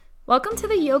Welcome to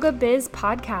the Yoga Biz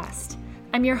podcast.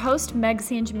 I'm your host, Meg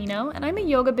Sangemino, and I'm a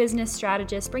yoga business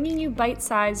strategist bringing you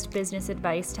bite-sized business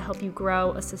advice to help you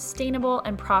grow a sustainable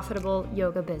and profitable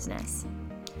yoga business.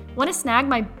 Want to snag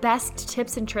my best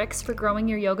tips and tricks for growing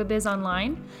your yoga biz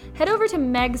online? Head over to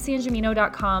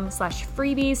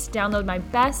megsangemino.com/freebies to download my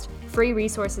best free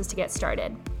resources to get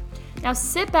started. Now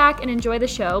sit back and enjoy the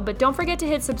show, but don't forget to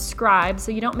hit subscribe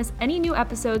so you don't miss any new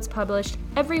episodes published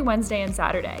every Wednesday and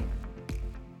Saturday.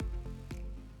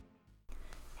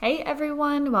 Hey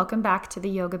everyone, welcome back to the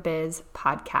Yoga Biz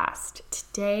podcast.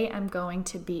 Today I'm going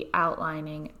to be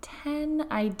outlining 10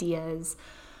 ideas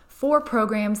for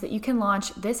programs that you can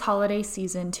launch this holiday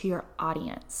season to your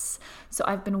audience. So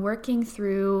I've been working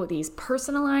through these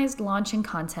personalized launching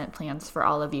content plans for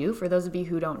all of you. For those of you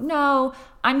who don't know,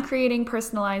 I'm creating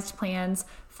personalized plans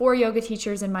for yoga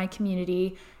teachers in my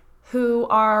community who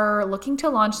are looking to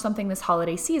launch something this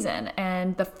holiday season.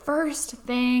 And the first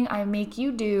thing I make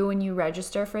you do when you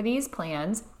register for these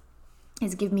plans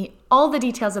is give me all the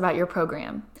details about your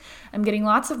program. I'm getting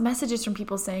lots of messages from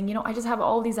people saying, I just have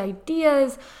all these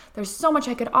ideas. There's so much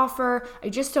I could offer. I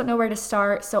just don't know where to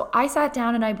start. So I sat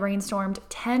down and I brainstormed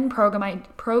 10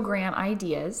 program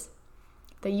ideas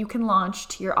that you can launch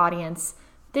to your audience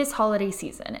this holiday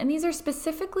season. And these are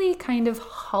specifically kind of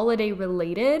holiday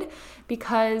related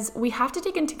because we have to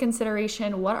take into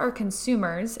consideration what our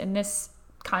consumers, in this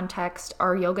context,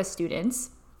 our yoga students,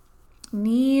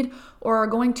 need or are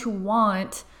going to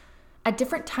want at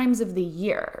different times of the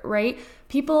year, right?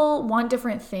 People want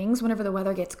different things whenever the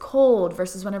weather gets cold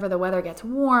versus whenever the weather gets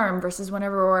warm versus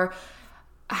whenever we're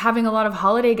having a lot of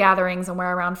holiday gatherings and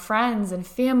we're around friends and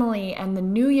family and the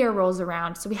new year rolls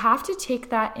around. So we have to take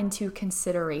that into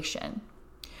consideration.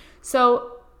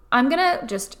 So I'm going to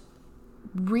just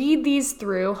read these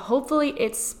through. Hopefully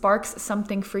it sparks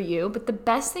something for you. But the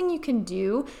best thing you can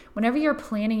do whenever you're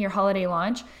planning your holiday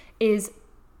launch is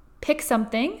pick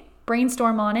something,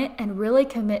 brainstorm on it, and really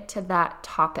commit to that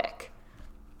topic.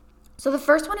 So the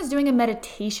first one is doing a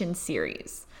meditation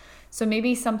series. So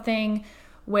maybe something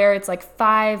where it's like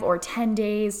 5 or 10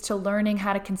 days to learning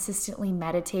how to consistently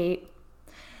meditate.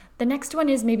 The next one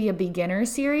is maybe a beginner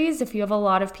series. If you have a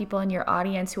lot of people in your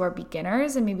audience who are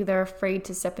beginners and maybe they're afraid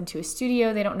to step into a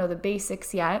studio, they don't know the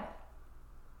basics yet.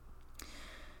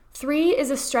 3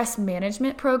 is a stress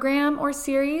management program or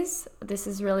series. This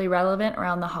is really relevant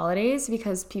around the holidays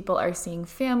because people are seeing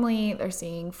family, they're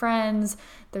seeing friends,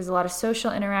 there's a lot of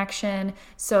social interaction,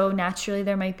 so naturally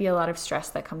there might be a lot of stress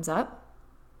that comes up.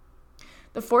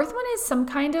 The 4th one is some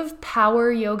kind of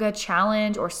power yoga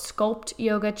challenge or sculpt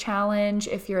yoga challenge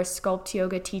if you're a sculpt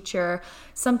yoga teacher,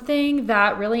 something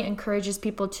that really encourages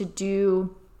people to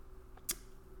do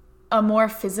a more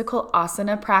physical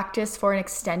asana practice for an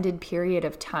extended period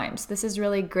of time. So this is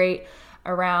really great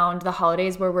around the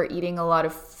holidays where we're eating a lot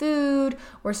of food,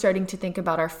 we're starting to think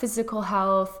about our physical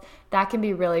health. That can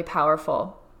be really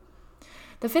powerful.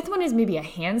 The 5th one is maybe a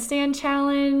handstand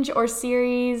challenge or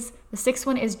series. The 6th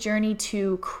one is Journey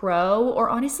to Crow,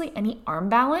 or honestly any arm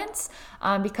balance,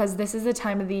 because this is the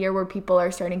time of the year where people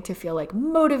are starting to feel like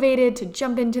motivated to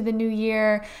jump into the new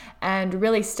year and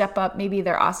really step up maybe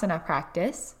their asana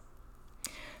practice.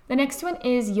 The next one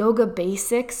is Yoga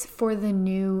Basics for the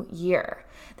new year.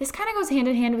 This kind of goes hand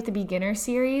in hand with the beginner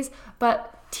series,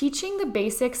 but teaching the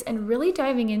basics and really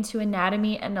diving into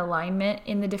anatomy and alignment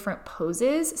in the different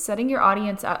poses, setting your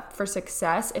audience up for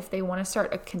success if they want to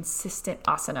start a consistent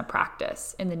asana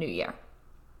practice in the new year.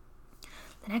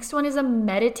 The next one is a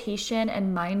meditation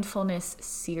and mindfulness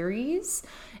series.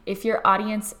 If your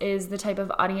audience is the type of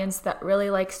audience that really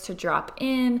likes to drop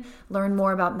in, learn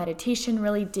more about meditation,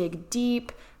 really dig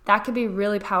deep, that could be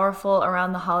really powerful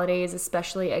around the holidays,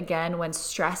 especially again when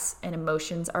stress and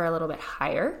emotions are a little bit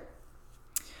higher.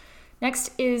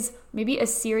 Next is maybe a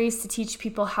series to teach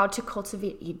people how to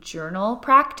cultivate a journal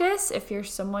practice. If you're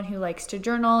someone who likes to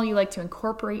journal, you like to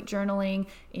incorporate journaling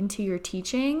into your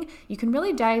teaching, you can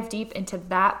really dive deep into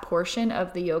that portion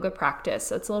of the yoga practice.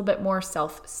 So it's a little bit more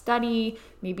self-study,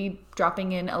 maybe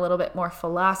dropping in a little bit more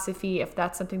philosophy if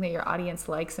that's something that your audience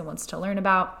likes and wants to learn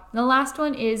about. And the last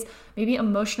one is maybe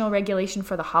emotional regulation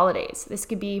for the holidays. This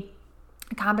could be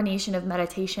a combination of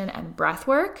meditation and breath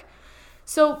work.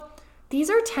 So these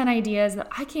are 10 ideas that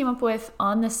I came up with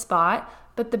on the spot,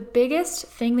 but the biggest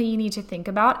thing that you need to think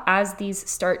about as these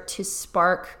start to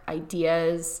spark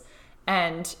ideas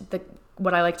and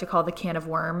what I like to call the can of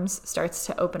worms starts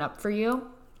to open up for you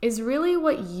is really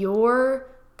what your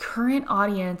current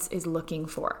audience is looking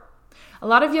for. A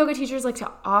lot of yoga teachers like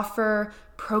to offer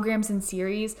programs and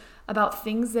series about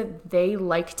things that they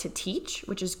like to teach,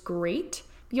 which is great.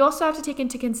 You also have to take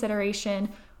into consideration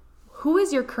who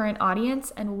is your current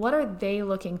audience and what are they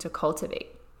looking to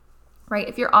cultivate, right?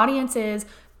 If your audience is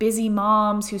busy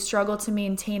moms who struggle to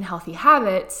maintain healthy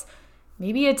habits,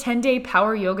 maybe a 10-day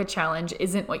power yoga challenge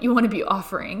isn't what you want to be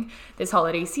offering this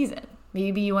holiday season.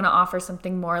 Maybe you want to offer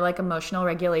something more like emotional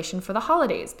regulation for the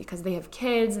holidays because they have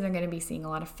kids and they're going to be seeing a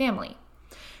lot of family.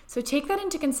 So take that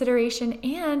into consideration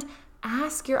and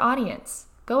ask your audience.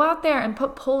 Go out there and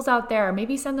put polls out there.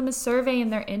 Maybe send them a survey in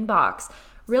their inbox.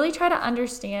 Really try to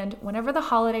understand whenever the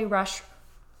holiday rush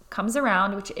comes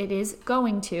around, which it is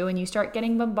going to, and you start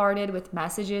getting bombarded with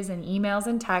messages and emails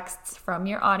and texts from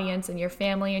your audience and your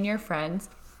family and your friends,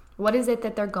 what is it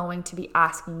that they're going to be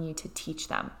asking you to teach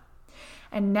them?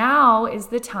 And now is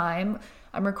the time.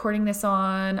 I'm recording this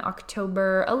on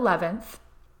October 11th.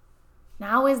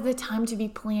 Now is the time to be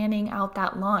planning out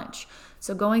that launch.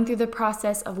 So going through the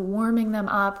process of warming them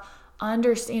up,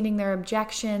 understanding their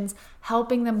objections,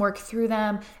 helping them work through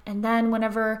them, and then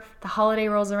whenever the holiday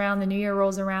rolls around, the new year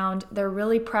rolls around, they're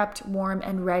really prepped, warm,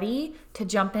 and ready to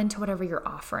jump into whatever you're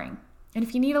offering. And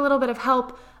if you need a little bit of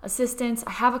help, assistance,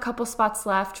 I have a couple spots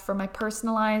left for my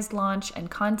personalized launch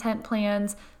and content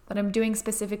plans that I'm doing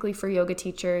specifically for yoga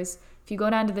teachers. If you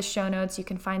go down to the show notes, you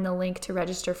can find the link to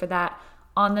register for that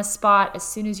on the spot. As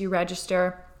soon as you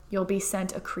register, you'll be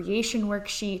sent a creation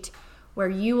worksheet where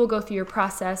you will go through your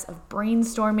process of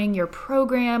brainstorming your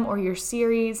program or your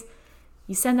series.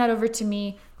 You send that over to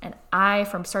me, and I,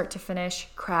 from start to finish,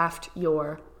 craft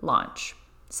your launch.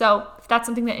 So if that's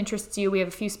something that interests you, we have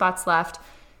a few spots left.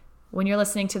 When you're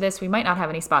listening to this, we might not have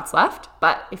any spots left,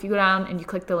 but if you go down and you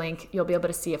click the link, you'll be able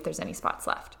to see if there's any spots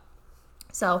left.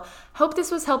 So hope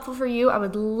this was helpful for you. I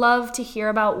would love to hear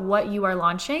about what you are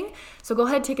launching. So go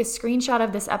ahead, take a screenshot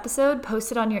of this episode,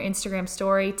 post it on your Instagram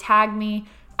story, tag me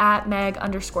at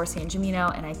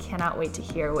Meg_Sangemino, and I cannot wait to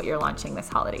hear what you're launching this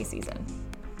holiday season.